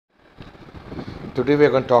Today we are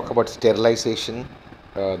going to talk about sterilization,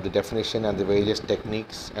 the definition and the various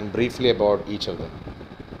techniques, and briefly about each of them.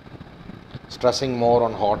 Stressing more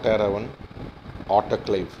on hot air oven,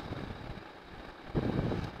 autoclave,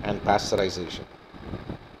 and pasteurization.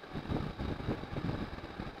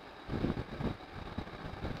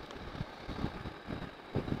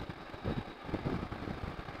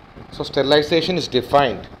 So sterilization is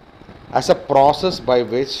defined as a process by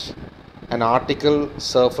which an article,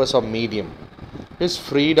 surface or medium is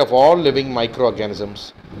freed of all living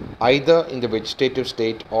microorganisms either in the vegetative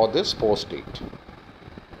state or the spore state.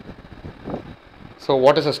 So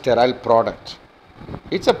what is a sterile product?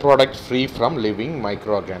 It's a product free from living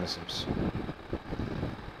microorganisms.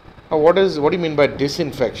 Now what do you mean by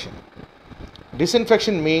disinfection?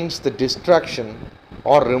 Disinfection means the destruction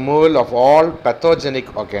or removal of all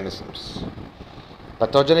pathogenic organisms.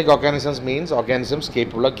 Pathogenic organisms means organisms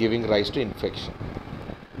capable of giving rise to infection.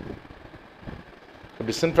 So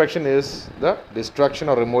disinfection is the destruction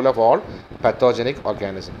or removal of all pathogenic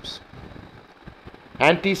organisms.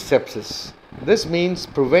 Antisepsis. This means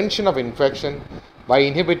prevention of infection by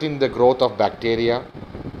inhibiting the growth of bacteria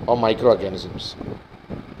or microorganisms.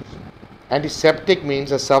 Antiseptic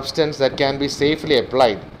means a substance that can be safely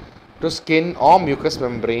applied to skin or mucous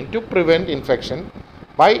membrane to prevent infection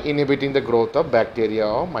by inhibiting the growth of bacteria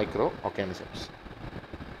or microorganisms.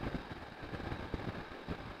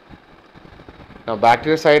 Now,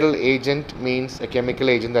 bactericidal agent means a chemical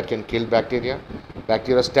agent that can kill bacteria.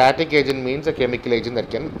 Bacteriostatic agent means a chemical agent that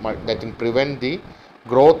can prevent the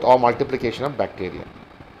growth or multiplication of bacteria.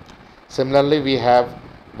 Similarly, we have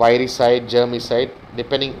viricide, germicide,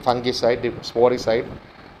 fungicide, sporicide,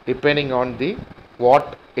 depending on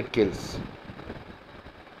what it kills.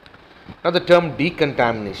 Now the term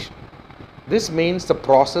decontamination. This means the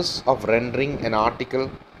process of rendering an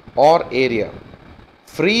article or area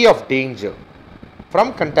free of danger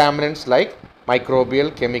from contaminants like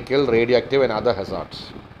microbial, chemical, radioactive and other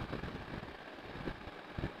hazards.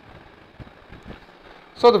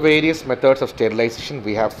 So the various methods of sterilization,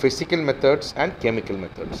 we have physical methods and chemical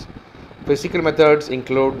methods. Physical methods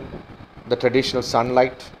include the traditional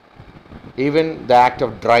sunlight, even the act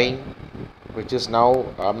of drying, which is now,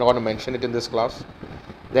 I'm not going to mention it in this class.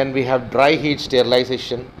 Then we have dry heat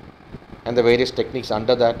sterilization and the various techniques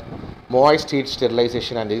under that, moist heat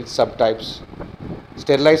sterilization and its subtypes,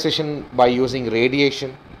 sterilization by using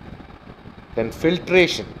radiation, then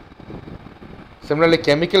filtration. Similarly,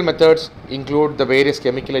 chemical methods include the various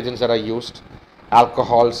chemical agents that are used: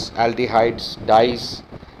 alcohols, aldehydes, dyes,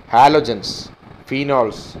 halogens,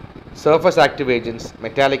 phenols, surface active agents,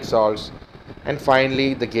 metallic salts, and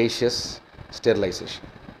finally the gaseous sterilization.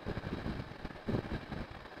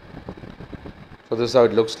 So this is how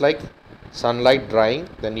it looks like: sunlight, drying,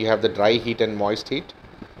 then you have the dry heat and moist heat,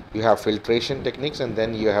 you have filtration techniques, and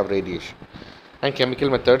then you have radiation. And chemical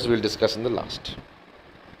methods we will discuss in the last.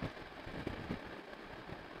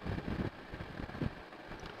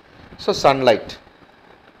 So sunlight.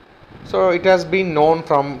 So it has been known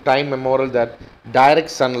from time immemorial that direct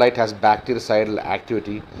sunlight has bactericidal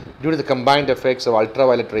activity due to the combined effects of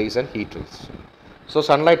ultraviolet rays and heat rays. So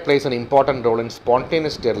sunlight plays an important role in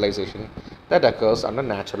spontaneous sterilization that occurs under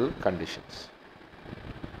natural conditions.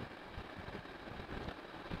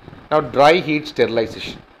 Now dry heat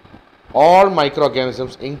sterilization. All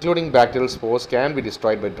microorganisms including bacterial spores can be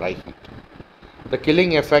destroyed by dry heat. The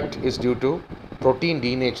killing effect is due to protein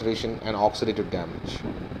denaturation and oxidative damage.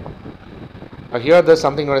 Now here there is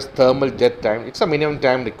something known as thermal death time. It's a minimum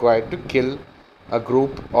time required to kill a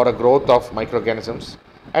group or a growth of microorganisms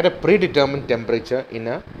at a predetermined temperature in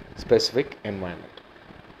a specific environment.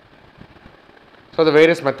 So the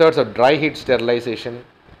various methods of dry heat sterilization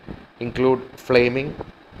include flaming,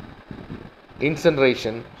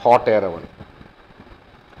 incineration, hot air oven.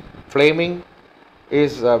 Flaming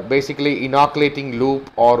is basically inoculating loop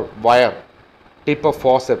or wire tip of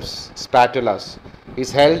forceps, spatulas,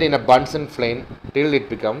 is held in a Bunsen flame till it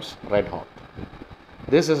becomes red hot.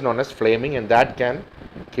 This is known as flaming, and that can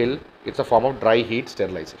kill. It's a form of dry heat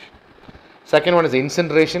sterilization. Second one is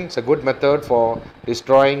incineration. It's a good method for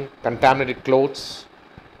destroying contaminated clothes,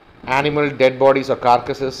 animal dead bodies or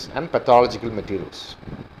carcasses, and pathological materials.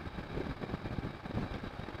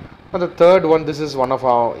 Now the third one, this is one of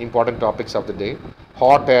our important topics of the day: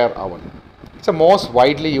 hot air oven. It's the most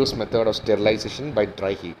widely used method of sterilization by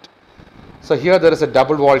dry heat. So here there is a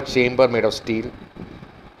double walled chamber made of steel.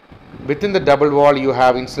 Within the double wall you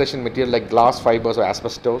have insulation material like glass fibers or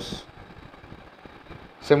asbestos.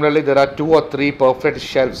 Similarly, there are 2 or 3 perforated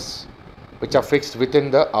shelves which are fixed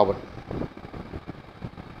within the oven,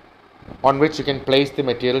 on which you can place the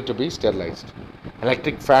material to be sterilized.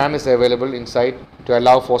 Electric fan is available inside to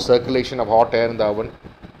allow for circulation of hot air in the oven.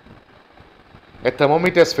 A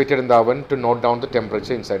thermometer is fitted in the oven to note down the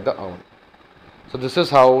temperature inside the oven. So this is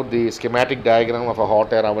how the schematic diagram of a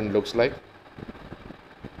hot air oven looks like.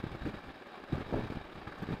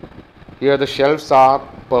 Here the shelves are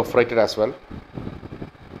perforated as well.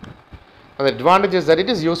 And the advantage is that it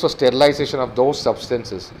is used for sterilization of those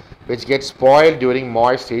substances which get spoiled during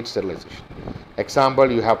moist heat sterilization.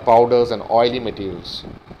 Example, you have powders and oily materials.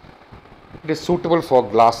 It is suitable for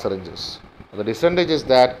glass syringes. The disadvantage is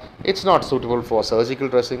that it's not suitable for surgical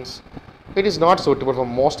dressings. It is not suitable for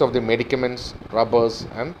most of the medicaments, rubbers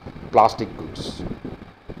and plastic goods.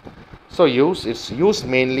 So it's used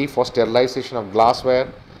mainly for sterilization of glassware,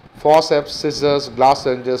 forceps, scissors, glass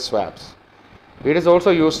syringes, swabs. It is also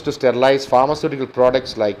used to sterilize pharmaceutical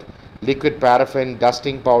products like liquid paraffin,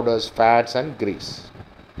 dusting powders, fats and grease.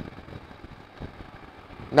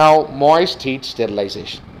 Now moist heat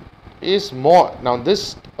sterilization is more, now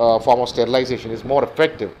this form of sterilization is more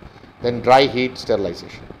effective than dry heat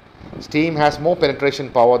sterilization. Steam has more penetration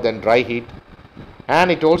power than dry heat, and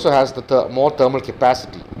it also has the more thermal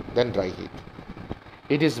capacity than dry heat.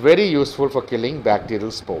 It is very useful for killing bacterial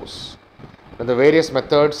spores. And the various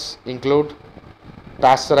methods include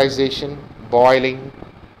pasteurization, boiling,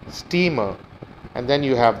 steamer, and then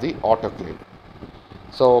you have the autoclave.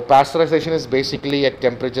 So pasteurization is basically at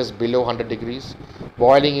temperatures below 100 degrees.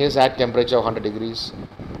 Boiling is at temperature of 100 degrees.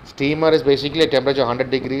 Steamer is basically at temperature 100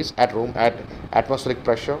 degrees at atmospheric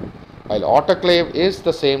pressure. While autoclave is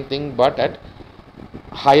the same thing but at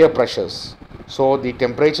higher pressures. So the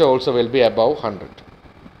temperature also will be above 100.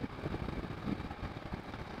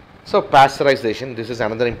 So pasteurization, this is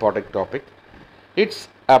another important topic. It's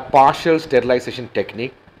a partial sterilization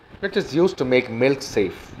technique which is used to make milk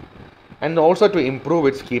safe and also to improve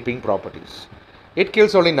its keeping properties. It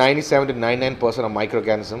kills only 97 to 99% of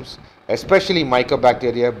microorganisms, especially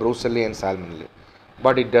mycobacteria, brucellosis and salmonella,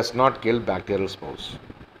 but it does not kill bacterial spores.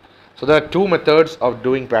 So there are two methods of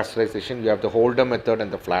doing pasteurization. You have the holder method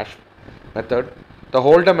and the flash method. The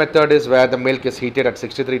holder method is where the milk is heated at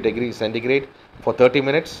 63 degrees centigrade for 30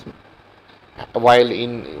 minutes, while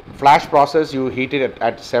in flash process you heat it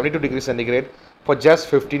at 72 degrees centigrade for just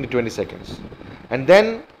 15 to 20 seconds, and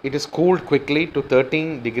then it is cooled quickly to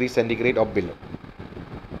 13 degrees centigrade or below.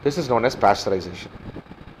 This is known as pasteurization.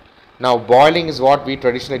 Now boiling is what we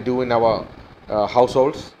traditionally do in our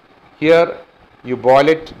households. Here you boil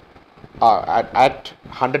it at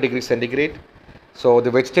 100 degrees centigrade. So the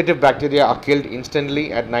vegetative bacteria are killed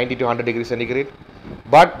instantly at 90 to 100 degrees centigrade,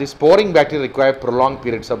 but the sporing bacteria require prolonged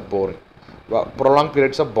periods of boiling.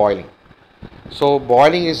 So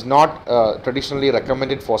boiling is not traditionally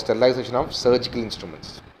recommended for sterilization of surgical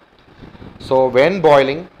instruments. So when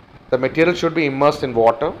boiling, the material should be immersed in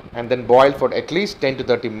water and then boiled for at least 10 to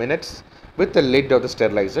 30 minutes with the lid of the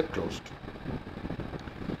sterilizer closed.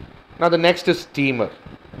 Now the next is steamer.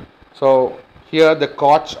 So here the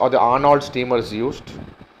Koch or the Arnold steamer is used.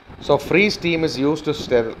 So free steam is used to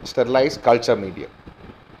sterilize culture media.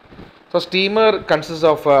 So steamer consists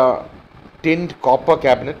of a tinned copper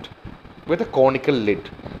cabinet with a conical lid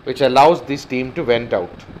which allows the steam to vent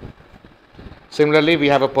out. Similarly, we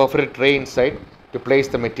have a perforated tray inside to place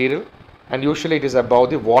the material, and usually it is above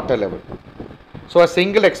the water level. So a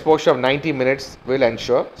single exposure of 90 minutes will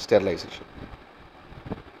ensure sterilization.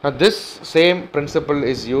 Now this same principle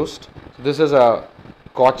is used. This is a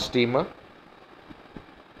Koch steamer.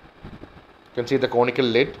 You can see the conical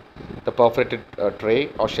lid, the perforated tray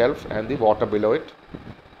or shelf and the water below it,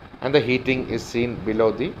 and the heating is seen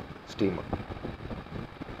below the steamer.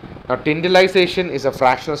 Now tyndallization is a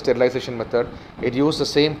fractional sterilization method. It uses the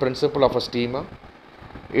same principle of a steamer.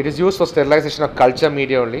 It is used for sterilization of culture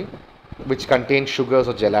media only, which contains sugars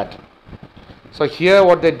or gelatin. So here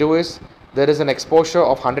what they do is there is an exposure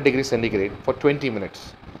of 100 degrees centigrade for 20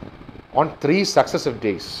 minutes on 3 successive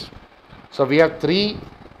days. So we have 3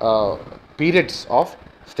 periods of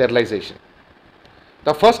sterilization.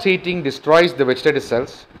 The first heating destroys the vegetative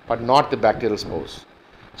cells but not the bacterial spores.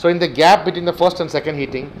 So in the gap between the first and second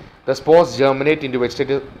heating, the spores germinate into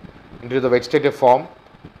the vegetative form,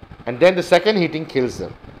 and then the second heating kills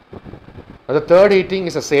them. Now the third heating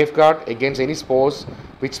is a safeguard against any spores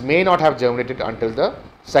which may not have germinated until the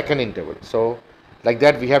second interval. So like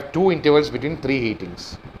that we have 2 intervals between 3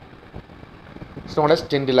 heatings. It's known as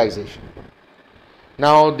tyndallization.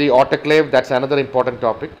 Now the autoclave, that's another important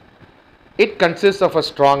topic. It consists of a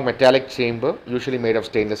strong metallic chamber, usually made of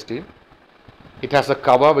stainless steel. It has a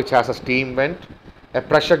cover which has a steam vent, a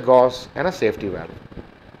pressure gauze and a safety valve.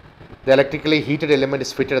 The electrically heated element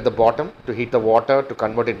is fitted at the bottom to heat the water to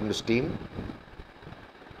convert it into steam.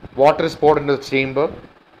 Water is poured into the chamber,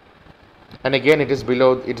 and again it is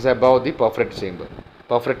above the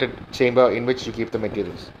perforated chamber in which you keep the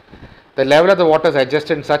materials. The level of the water is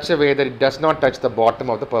adjusted in such a way that it does not touch the bottom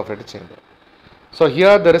of the perforated chamber. So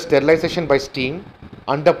here there is sterilization by steam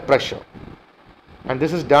under pressure, and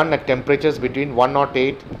this is done at temperatures between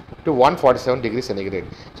 108 to 147 degrees centigrade.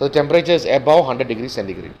 So the temperature is above 100 degrees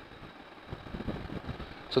centigrade.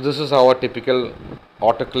 So this is how a typical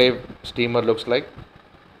autoclave steamer looks like.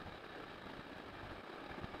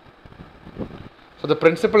 So the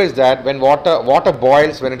principle is that when water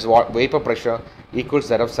boils when its vapor pressure equals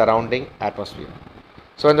that of surrounding atmosphere.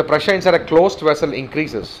 So when the pressure inside a closed vessel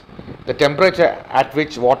increases, the temperature at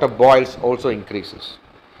which water boils also increases.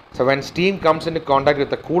 So when steam comes into contact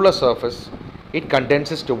with a cooler surface, it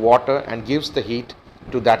condenses to water and gives the heat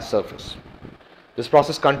to that surface. This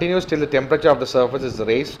process continues till the temperature of the surface is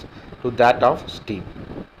raised to that of steam.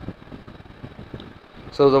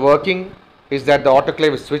 So the working is that the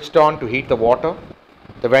autoclave is switched on to heat the water.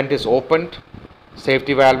 The vent is opened,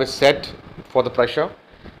 safety valve is set for the pressure.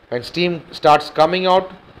 When steam starts coming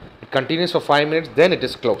out, it continues for 5 minutes, then it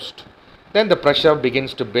is closed. Then the pressure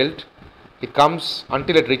begins to build. It comes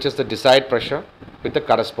until it reaches the desired pressure with the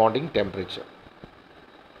corresponding temperature.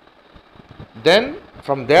 Then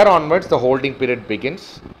from there onwards the holding period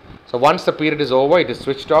begins. So once the period is over, it is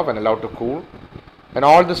switched off and allowed to cool. When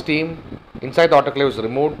all the steam inside the autoclave is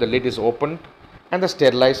removed, the lid is opened and the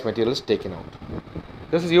sterilized material is taken out.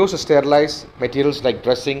 This is used to sterilize materials like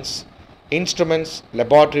dressings, instruments,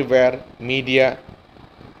 laboratory ware, media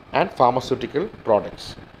and pharmaceutical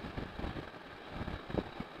products.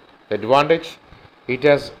 The advantage, it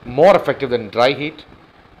is more effective than dry heat.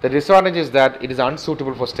 The disadvantage is that it is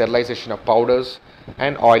unsuitable for sterilization of powders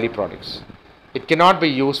and oily products. It cannot be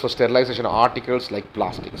used for sterilization of articles like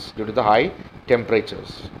plastics due to the high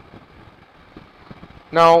temperatures.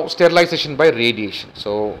 Now, sterilization by radiation.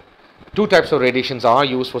 So, two types of radiations are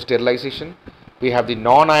used for sterilization. We have the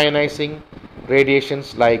non-ionizing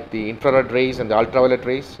radiations like the infrared rays and the ultraviolet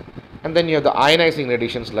rays, and then you have the ionizing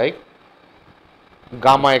radiations like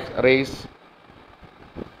gamma rays,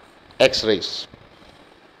 X-rays.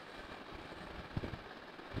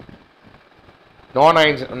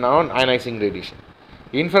 Non-ionizing radiation.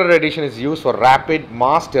 Infrared radiation is used for rapid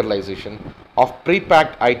mass sterilization of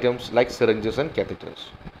pre-packed items like syringes and catheters.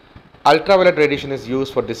 Ultraviolet radiation is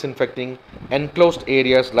used for disinfecting enclosed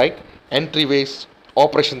areas like entryways,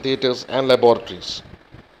 operation theatres and laboratories.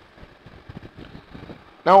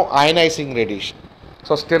 Now, ionizing radiation.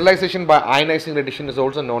 So, sterilization by ionizing radiation is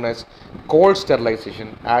also known as cold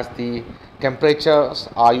sterilization, as the temperatures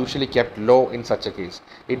are usually kept low in such a case.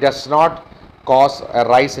 It does not cause a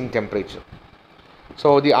rise in temperature.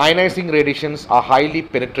 So, the ionizing radiations are highly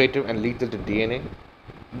penetrative and lethal to DNA.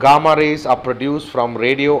 Gamma rays are produced from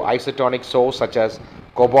radioisotonic source such as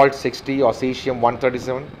cobalt 60 or cesium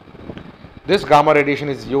 137. This gamma radiation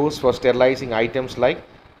is used for sterilizing items like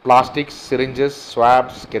plastics, syringes,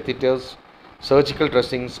 swabs, catheters, surgical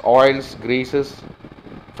dressings, oils, greases,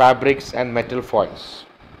 fabrics and metal foils.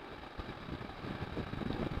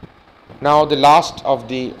 Now the last of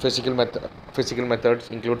the physical methods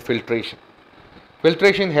include filtration.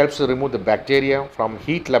 Filtration helps to remove the bacteria from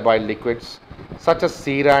heat labile liquids such as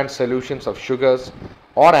sera and solutions of sugars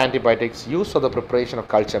or antibiotics used for the preparation of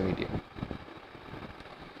culture media.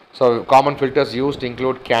 So common filters used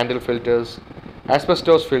include candle filters,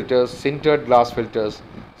 asbestos filters, sintered glass filters,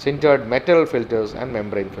 sintered metal filters and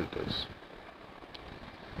membrane filters.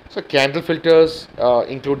 So candle filters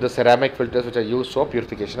include the ceramic filters which are used for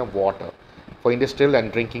purification of water for industrial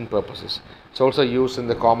and drinking purposes. It's also used in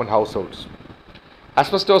the common households.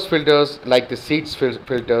 Asbestos filters like the seats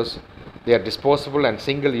filters, they are disposable and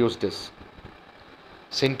single use discs.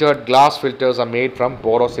 Sintered glass filters are made from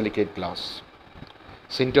borosilicate glass.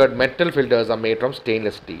 Sintered metal filters are made from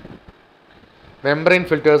stainless steel. Membrane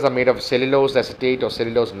filters are made of cellulose acetate or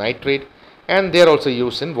cellulose nitrate, and they are also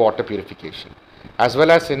used in water purification, as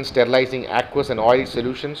well as in sterilizing aqueous and oily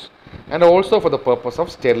solutions, and also for the purpose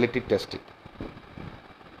of sterility testing.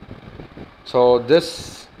 So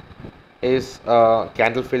this is a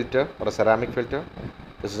candle filter or a ceramic filter.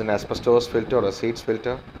 This is an asbestos filter or a seats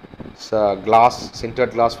filter. It's a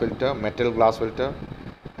sintered glass filter, metal glass filter,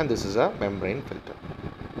 and this is a membrane filter.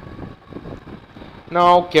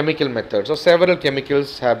 Now, chemical methods. So several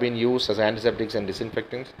chemicals have been used as antiseptics and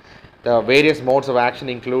disinfectants. The various modes of action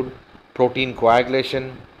include protein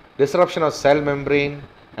coagulation, disruption of cell membrane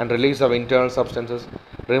and release of internal substances,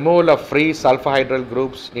 removal of free sulfhydryl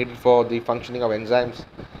groups needed for the functioning of enzymes,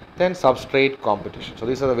 then substrate competition. So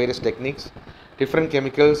these are the various techniques. Different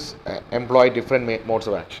chemicals employ different modes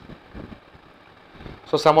of action.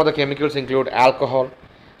 So some of the chemicals include alcohol.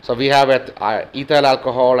 So we have ethyl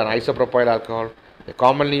alcohol and isopropyl alcohol. They're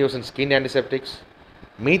commonly used in skin antiseptics.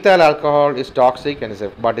 Methyl alcohol is toxic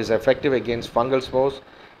but is effective against fungal spores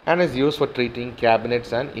and is used for treating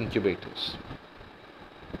cabinets and incubators.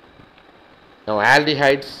 Now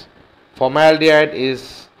aldehydes. Formaldehyde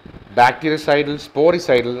is bactericidal,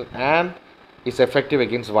 sporicidal, and is effective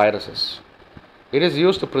against viruses. It is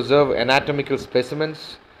used to preserve anatomical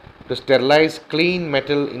specimens, to sterilize clean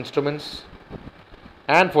metal instruments,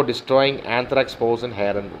 and for destroying anthrax spores in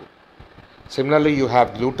hair and wool. Similarly, you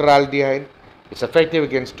have glutaraldehyde. It's effective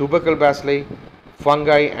against tubercle bacilli,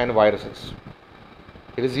 fungi, and viruses.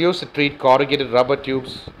 It is used to treat corrugated rubber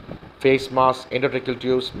tubes, face masks, endotracheal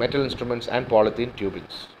tubes, metal instruments, and polythene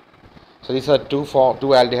tubings. So these are two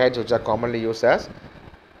aldehydes which are commonly used as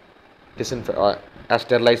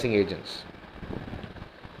sterilizing agents.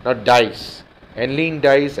 Now dyes. Aniline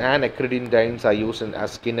dyes and acridine dyes are used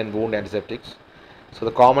as skin and wound antiseptics. So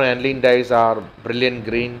the common aniline dyes are brilliant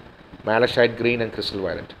green, malachite green, and crystal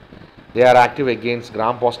violet. They are active against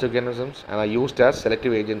gram-positive organisms and are used as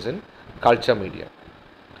selective agents in culture media.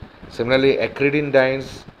 Similarly, acridine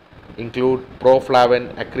dyes include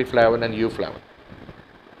proflavin, acriflavin, and euflavin.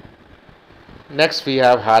 Next we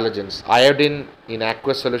have halogens. Iodine in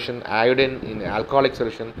aqueous solution, iodine in alcoholic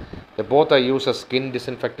solution. They both are used as skin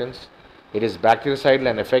disinfectants. It is bactericidal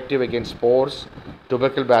and effective against spores,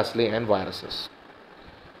 tubercle bacilli, and viruses.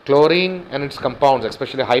 Chlorine and its compounds,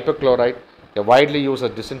 especially hypochlorite, are widely used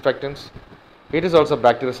as disinfectants. It is also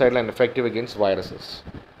bactericidal and effective against viruses.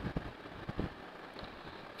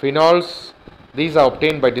 Phenols, these are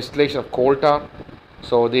obtained by distillation of coal tar.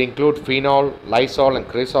 So they include phenol, lysol, and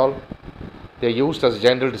cresol. They are used as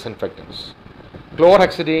general disinfectants.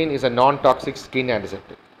 Chlorhexidine is a non-toxic skin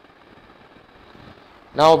antiseptic.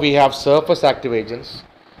 Now we have surface active agents.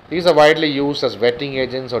 These are widely used as wetting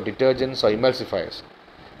agents or detergents or emulsifiers.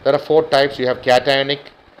 There are 4 types. You have cationic,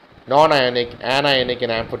 non-ionic, anionic,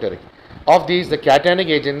 and amphoteric. Of these, the cationic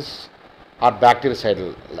agents are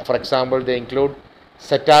bactericidal. For example, they include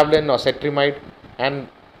cetavlin or cetrimide and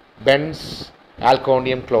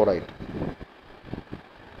benzalkonium chloride.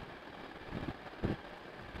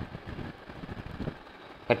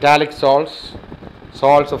 Metallic salts,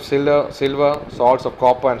 salts of silver, salts of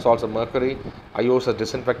copper, and salts of mercury are used as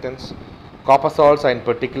disinfectants. Copper salts are in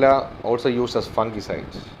particular also used as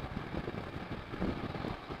fungicides.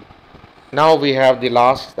 Now we have the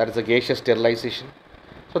last, that is the gaseous sterilization.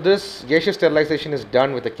 So this gaseous sterilization is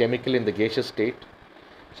done with a chemical in the gaseous state.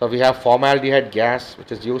 So we have formaldehyde gas,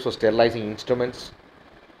 which is used for sterilizing instruments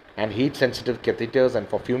and heat sensitive catheters and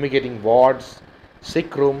for fumigating wards,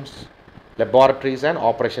 sick rooms, laboratories, and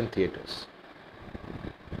operation theaters.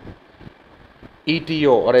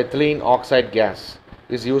 ETO or ethylene oxide gas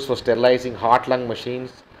is used for sterilizing heart-lung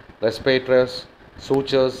machines, respirators,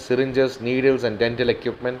 sutures, syringes, needles, and dental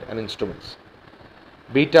equipment and instruments.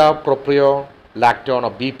 Beta-propiolactone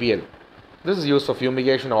or BPL. This is used for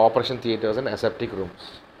fumigation of operation theaters and aseptic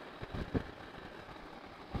rooms.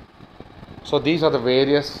 So these are the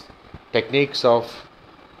various techniques of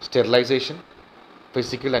sterilization,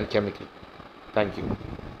 physical and chemical. Thank you.